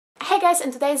guys,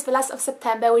 and today is the last of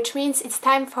September, which means it's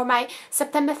time for my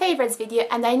September favorites video,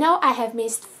 and I know I have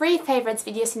missed 3 favorites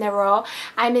videos in a row.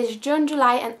 I missed June,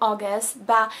 July and August,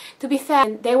 but to be fair,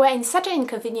 they were in such an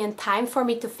inconvenient time for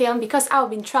me to film because I've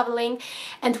been traveling,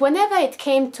 and whenever it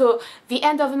came to the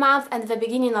end of the month and the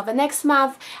beginning of the next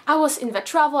month, I was in the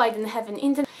travel, I didn't have an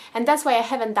internet, and that's why I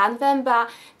haven't done them.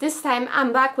 But this time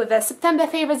I'm back with a September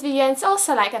favorites video, and it's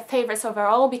also like a favorites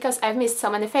overall because I've missed so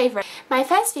many favorites. My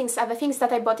first things are the things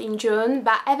that I bought in June,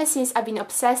 but ever since I've been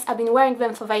obsessed. I've been wearing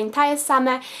them for the entire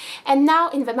summer, and now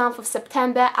in the month of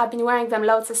September I've been wearing them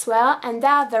loads as well, and they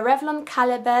are the Revlon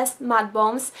Colorburst Matte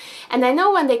Balms. And I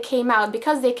know when they came out,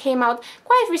 because they came out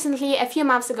quite recently, a few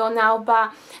months ago now,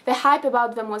 but the hype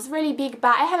about them was really big,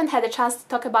 but I haven't had a chance to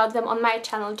talk about them on my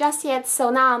channel just yet, so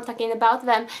now I'm talking about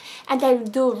them, and I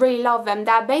do really love them.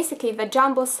 They're basically the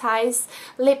jumbo size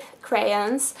lip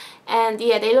crayons, and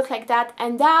yeah, they look like that,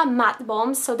 and they are matte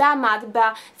balms, so they're matte,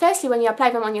 but firstly when you apply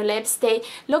them on your lips they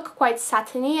look quite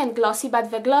satiny and glossy,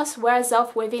 but the gloss wears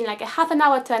off within like a half an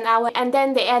hour to an hour, and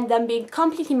then they end up being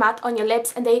completely matte on your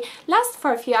lips, and they last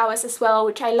for a few hours as well,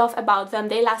 which I love about them.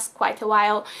 They last quite a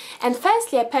while. And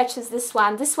firstly I purchased this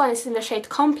one. This one is in the shade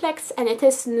Complex and it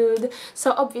is nude,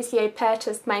 so obviously I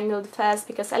purchased my nude first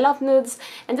because I love nudes,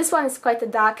 and this one is quite a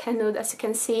darker nude as you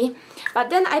can see, but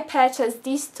then I purchased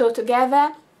these two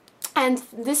together. And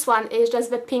this one is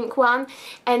just the pink one,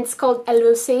 and it's called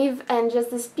Elusive, and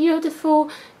just this beautiful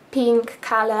pink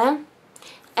color.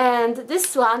 And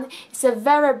this one is a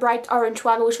very bright orange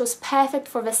one, which was perfect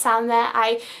for the summer.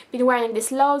 I've been wearing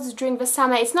this loads during the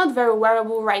summer. It's not very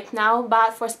wearable right now,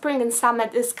 but for spring and summer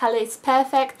this color is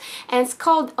perfect, and it's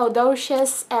called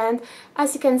Audacious, and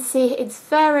as you can see it's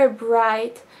very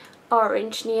bright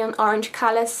orange, neon orange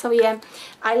colors. So yeah,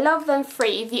 I love them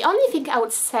free. The only thing I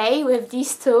would say with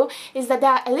these two is that they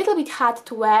are a little bit hard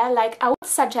to wear. Like, I would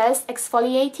suggest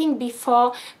exfoliating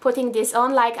before putting this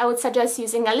on. Like, I would suggest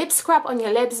using a lip scrub on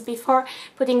your lips before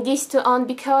putting these two on,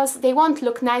 because they won't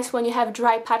look nice when you have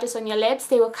dry patches on your lips.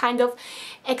 They will kind of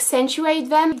accentuate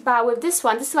them. But with this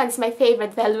one is my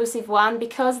favorite, the Elusive one,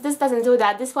 because this doesn't do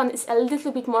that. This one is a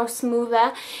little bit more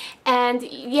smoother, and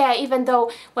yeah, even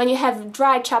though when you have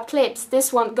dry chapped lips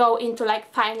this won't go into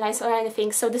like fine lines or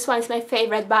anything, so this one is my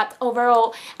favorite. But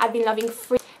overall I've been loving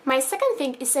free. My second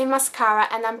thing is a mascara,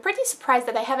 and I'm pretty surprised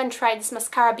that I haven't tried this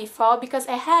mascara before, because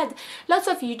I had lots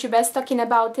of YouTubers talking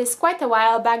about this quite a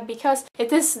while back, because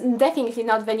it is definitely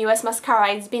not the newest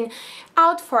mascara. It's been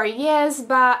out for years,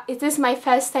 but it is my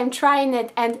first time trying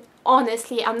it, and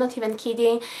honestly, I'm not even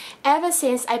kidding, ever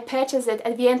since I purchased it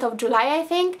at the end of July, I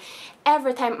think,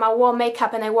 every time I wore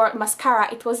makeup and I wore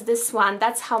mascara, it was this one.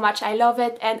 That's how much I love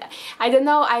it, and I don't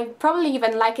know, I probably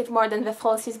even like it more than the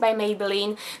Falsies by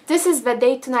Maybelline. This is the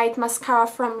Day to Night mascara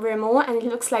from Rimmel, and it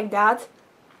looks like that.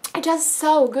 It's just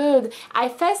so good. I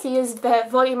first used the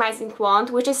volumizing wand,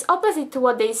 which is opposite to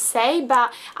what they say,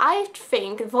 but I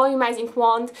think volumizing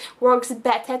wand works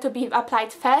better to be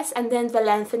applied first and then the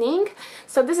lengthening.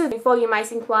 So this is the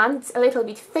volumizing wand. It's a little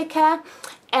bit thicker,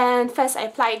 and first I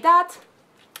applied that,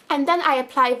 and then I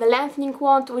apply the lengthening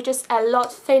wand, which is a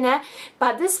lot thinner,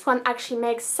 but this one actually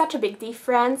makes such a big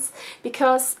difference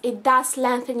because it does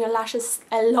lengthen your lashes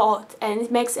a lot, and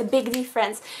it makes a big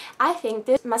difference. I think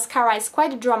this mascara is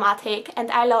quite dramatic,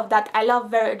 and I love that. I love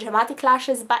very dramatic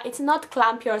lashes, but it's not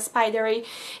clumpy or spidery.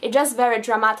 It's just very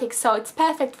dramatic, so it's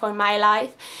perfect for my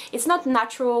life. It's not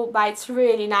natural, but it's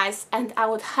really nice, and I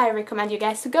would highly recommend you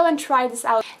guys to go and try this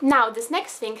out. Now, this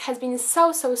next thing has been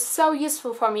so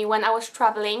useful for me when I was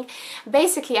traveling.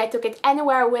 Basically, I took it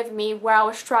anywhere with me where I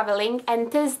was traveling, and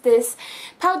it is this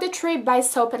powder tray by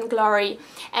Soap and Glory.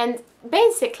 And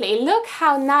basically, look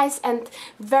how nice and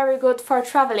very good for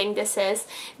traveling this is.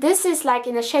 This is like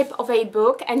in the shape of a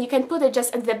book, and you can put it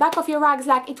just at the back of your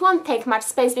rucksack. It won't take much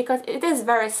space because it is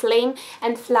very slim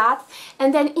and flat.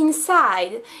 And then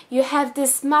inside you have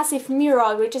this massive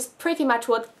mirror, which is pretty much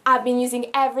what I've been using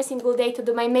every single day to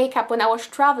do my makeup when I was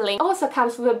traveling. It also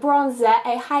comes with a bronzer,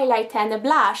 a highlighter and a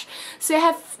blush, so you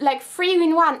have like 3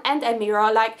 in 1 and a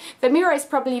mirror. Like, the mirror is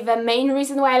probably the main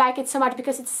reason why I like it so much,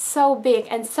 because it's so big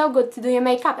and so good to do your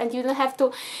makeup, and you don't have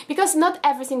to, because not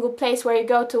every single place where you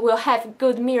go to will have a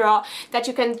good mirror that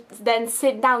you can then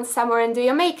sit down somewhere and do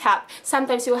your makeup.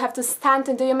 Sometimes you will have to stand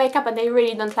and do your makeup, and I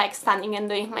really don't like standing and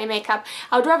doing my makeup.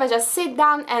 I would rather just sit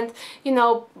down and, you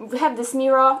know, have this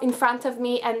mirror in front of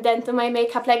me and then do my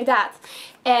makeup like that.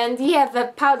 And yeah,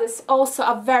 the powders also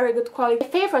are very good quality.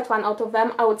 My favorite one out of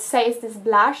them, I would say, is this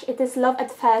blush. It is Love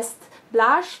at First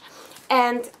blush,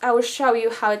 and I will show you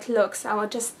how it looks. I will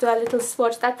just do a little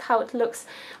swatch. That's how it looks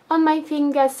on my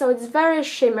finger. So it's very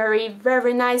shimmery,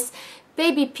 very nice,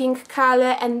 baby pink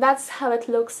color, and that's how it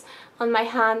looks on my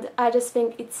hand. I just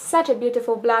think it's such a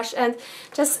beautiful blush, and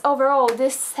just overall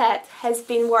this set has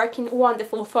been working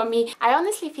wonderful for me. I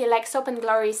honestly feel like Soap &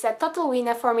 Glory is a total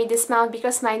winner for me this month,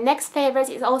 because my next favorite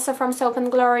is also from Soap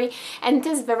 & Glory, and it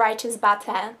is the Righteous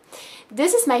Butter.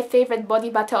 This is my favorite body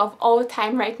butter of all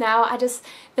time right now.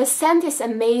 The scent is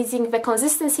amazing, the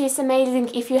consistency is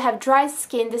amazing. If you have dry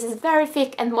skin, this is very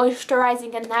thick and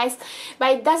moisturizing and nice,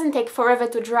 but it doesn't take forever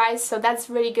to dry, so that's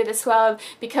really good as well,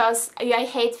 because I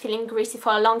hate feeling greasy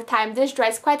for a long time. This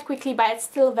dries quite quickly, but it's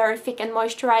still very thick and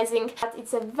moisturizing.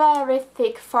 It's a very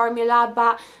thick formula,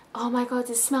 but oh my god,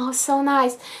 it smells so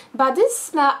nice. But this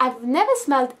smell, I've never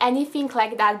smelled anything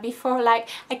like that before. Like,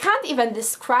 I can't even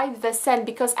describe the scent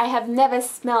because I have never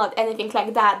smelled anything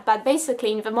like that. But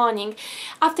basically in the morning,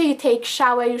 after you take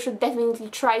shower, you should definitely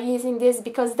try using this,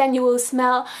 because then you will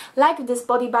smell like this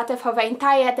body butter for the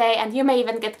entire day, and you may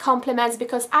even get compliments,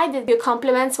 because I did get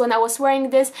compliments when I was wearing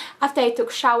this after I took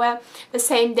shower the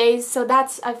same day. So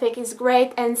that's, I think, is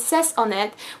great, and says on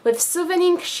it, with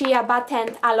soothing shea butter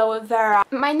and aloe vera.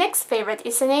 My next favorite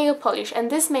is a nail polish, and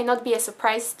this may not be a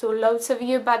surprise to loads of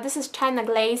you, but this is China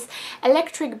Glaze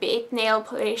Electric Beat Nail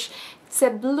Polish. It's a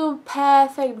blue,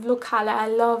 perfect blue color. I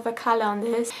love the color on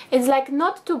this. It's like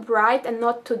not too bright and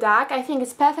not too dark. I think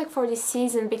it's perfect for this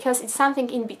season, because it's something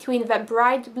in between the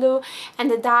bright blue and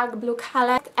the dark blue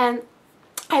color, and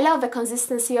I love the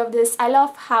consistency of this. I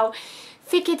love how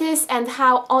thick it is, and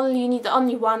how you need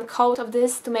only one coat of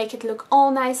this to make it look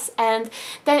all nice, and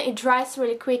then it dries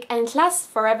really quick and it lasts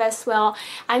forever as well.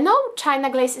 I know China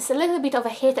Glaze is a little bit of a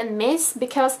hit and miss,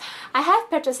 because I have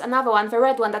purchased another one, the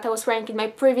red one that I was wearing in my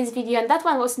previous video, and that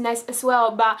one was nice as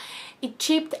well, but it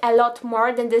chipped a lot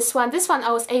more than this one. This one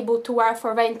I was able to wear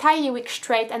for the entire week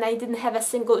straight, and I didn't have a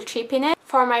single chip in it.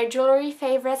 For my jewelry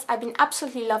favorites, I've been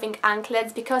absolutely loving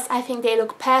Anklets, because I think they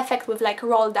look perfect with like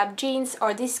rolled up jeans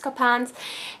or disco pants,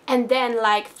 and then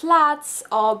like flats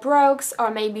or brogues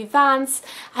or maybe Vans.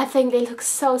 I think they look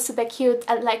so super cute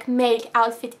and like make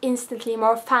outfit instantly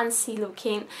more fancy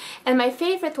looking. And my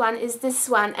favorite one is this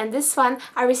one, and this one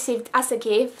I received as a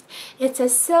gift. It's a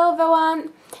silver one,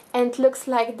 and it looks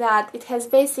like that. It has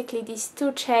basically these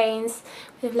two chains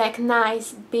with like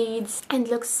nice beads, and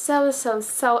looks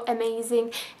so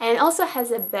amazing, and it also has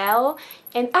a bell.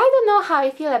 And I don't know how I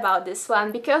feel about this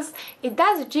one, because it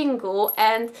does jingle,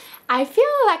 and I feel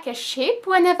like a ship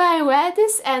whenever I wear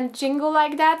this and jingle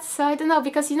like that. So I don't know,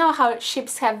 because you know how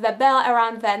ships have the bell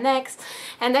around their necks,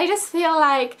 and I just feel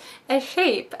like a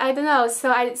shape. I don't know,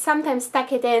 so I sometimes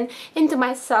tuck it into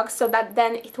my socks so that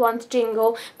then it won't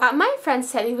jingle. But my friend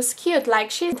said it was cute, like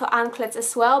she's into anklets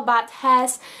as well, but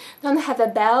don't have a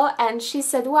bell, and she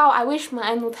said, wow, I wish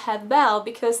mine would have bell,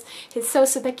 because it's so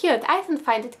super cute. I don't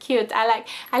find it cute. I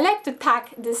like to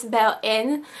tuck this bell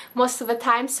in most of the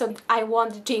time so I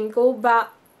won't jingle,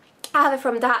 but other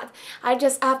from that, I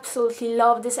just absolutely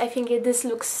love this. I think this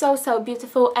looks so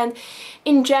beautiful, and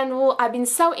in general I've been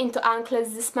so into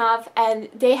anklets this month, and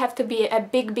they have to be a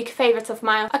big favorite of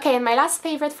mine. Okay, and my last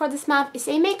favorite for this month is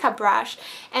a makeup brush,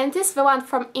 and this is the one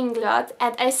from Inglot,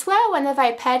 and I swear whenever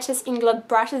I purchase Inglot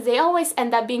brushes, they always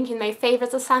end up being in my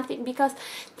favorites or something, because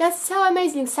they're so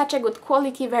amazing, such a good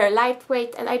quality, very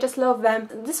lightweight, and I just love them.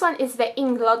 This one is the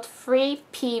Inglot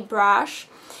 3P brush,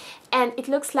 and it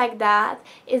looks like that.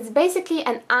 It's basically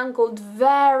an angled,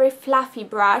 very fluffy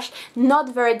brush,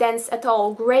 not very dense at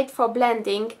all, great for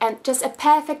blending, and just a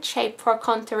perfect shape for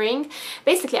contouring.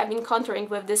 Basically I've been contouring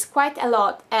with this quite a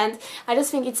lot, and I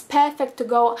just think it's perfect to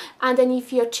go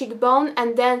underneath your cheekbone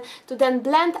and then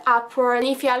blend upward. And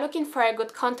if you are looking for a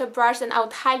good contour brush, then I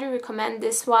would highly recommend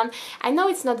this one. I know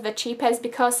it's not the cheapest,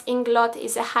 because Inglot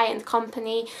is a high-end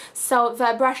company, so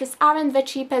the brushes aren't the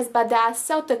cheapest, but they are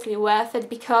so totally worth it,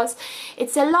 because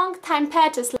it's a long time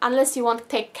purchase. Unless you want to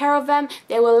take care of them,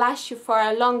 they will last you for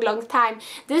a long time.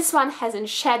 This one hasn't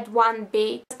shed one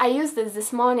bit. I used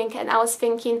this morning, and I was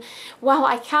thinking, wow,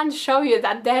 I can't show you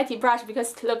that dirty brush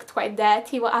because it looked quite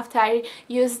dirty after I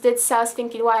used it. So I was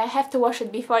thinking, well, I have to wash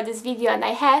it before this video, and I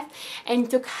have, and it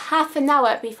took half an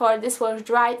hour before this was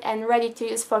dried and ready to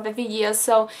use for the video.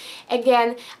 So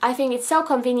again, I think it's so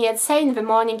convenient, say in the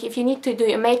morning if you need to do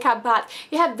your makeup, but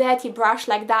you have dirty brush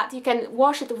like that, you can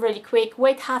wash it really quick,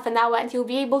 wait half an hour, and you'll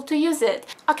be able to use it.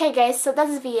 Okay guys, so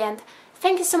that's the end.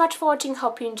 Thank you so much for watching,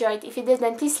 hope you enjoyed. If you did,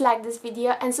 then please like this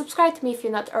video and subscribe to me if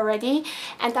you're not already,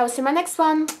 and I'll see you in my next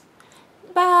one.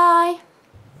 Bye!